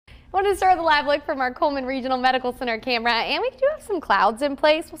I want to start the live look from our Coleman Regional Medical Center camera, and we do have some clouds in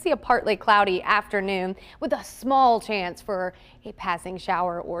place. We'll see a partly cloudy afternoon with a small chance for a passing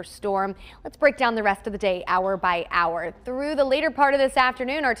shower or storm. Let's break down the rest of the day hour by hour. Through the later part of this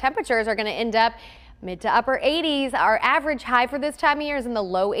afternoon, our temperatures are going to end up mid to upper 80s. Our average high for this time of year is in the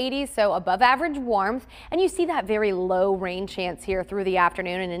low 80s, so above average warmth. And you see that very low rain chance here through the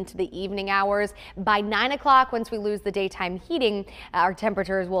afternoon and into the evening hours. By 9 o'clock, once we lose the daytime heating, our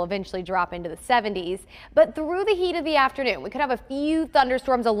temperatures will eventually drop into the 70s. But through the heat of the afternoon, we could have a few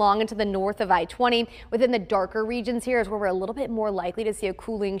thunderstorms along into the north of I-20. Within the darker regions here is where we're a little bit more likely to see a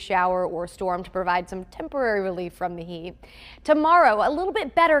cooling shower or storm to provide some temporary relief from the heat. Tomorrow, a little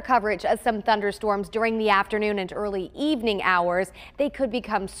bit better coverage of some thunderstorms during the afternoon and early evening hours. They could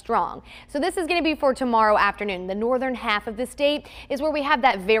become strong. So this is going to be for tomorrow afternoon. The northern half of the state is where we have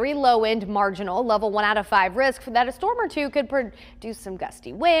that very low end marginal level 1 out of 5 risk that a storm or two could produce some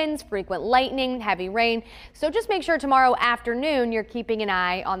gusty winds, frequent lightning, heavy rain. So just make sure tomorrow afternoon you're keeping an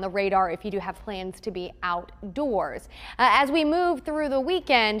eye on the radar if you do have plans to be outdoors. As we move through the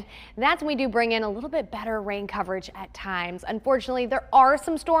weekend, that's when we do bring in a little bit better rain coverage at times. Unfortunately, there are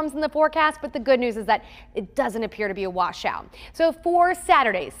some storms in the forecast, but the good news is that it doesn't appear to be a washout. So for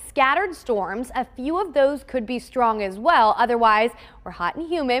Saturday, scattered storms, a few of those could be strong as well. Otherwise, we're hot and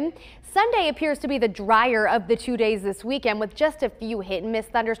humid. Sunday appears to be the drier of the 2 days this weekend with just a few hit and miss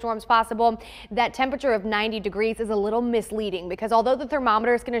thunderstorms possible. That temperature of 90 degrees is a little misleading because although the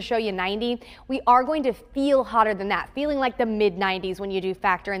thermometer is going to show you 90, we are going to feel hotter than that, feeling like the mid 90s when you do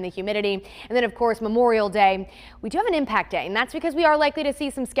factor in the humidity. And then of course Memorial Day, we do have an impact day, and that's because we are likely to see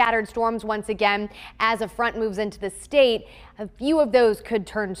some scattered storms once again as a front moves into the state. A few of those could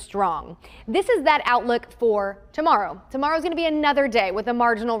turn strong. This is that outlook for tomorrow. Tomorrow is going to be another day with a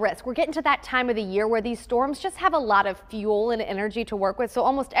marginal risk. We're getting to that time of the year where these storms just have a lot of fuel and energy to work with. So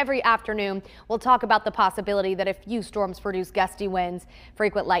almost every afternoon we'll talk about the possibility that a few storms produce gusty winds,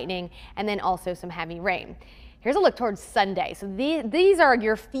 frequent lightning, and then also some heavy rain. Here's a look towards Sunday. So these are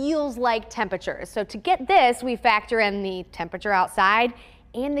your feels like temperatures. So to get this, we factor in the temperature outside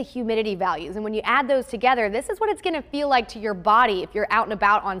and the humidity values. And when you add those together, this is what it's going to feel like to your body. If you're out and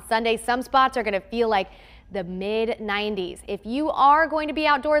about on Sunday, some spots are going to feel like the mid 90s. If you are going to be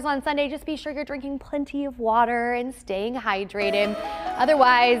outdoors on Sunday, just be sure you're drinking plenty of water and staying hydrated.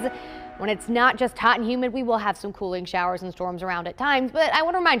 Otherwise, when it's not just hot and humid, we will have some cooling showers and storms around at times. But I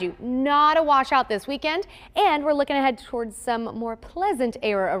want to remind you, not a washout this weekend. And we're looking ahead towards some more pleasant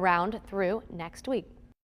air around through next week.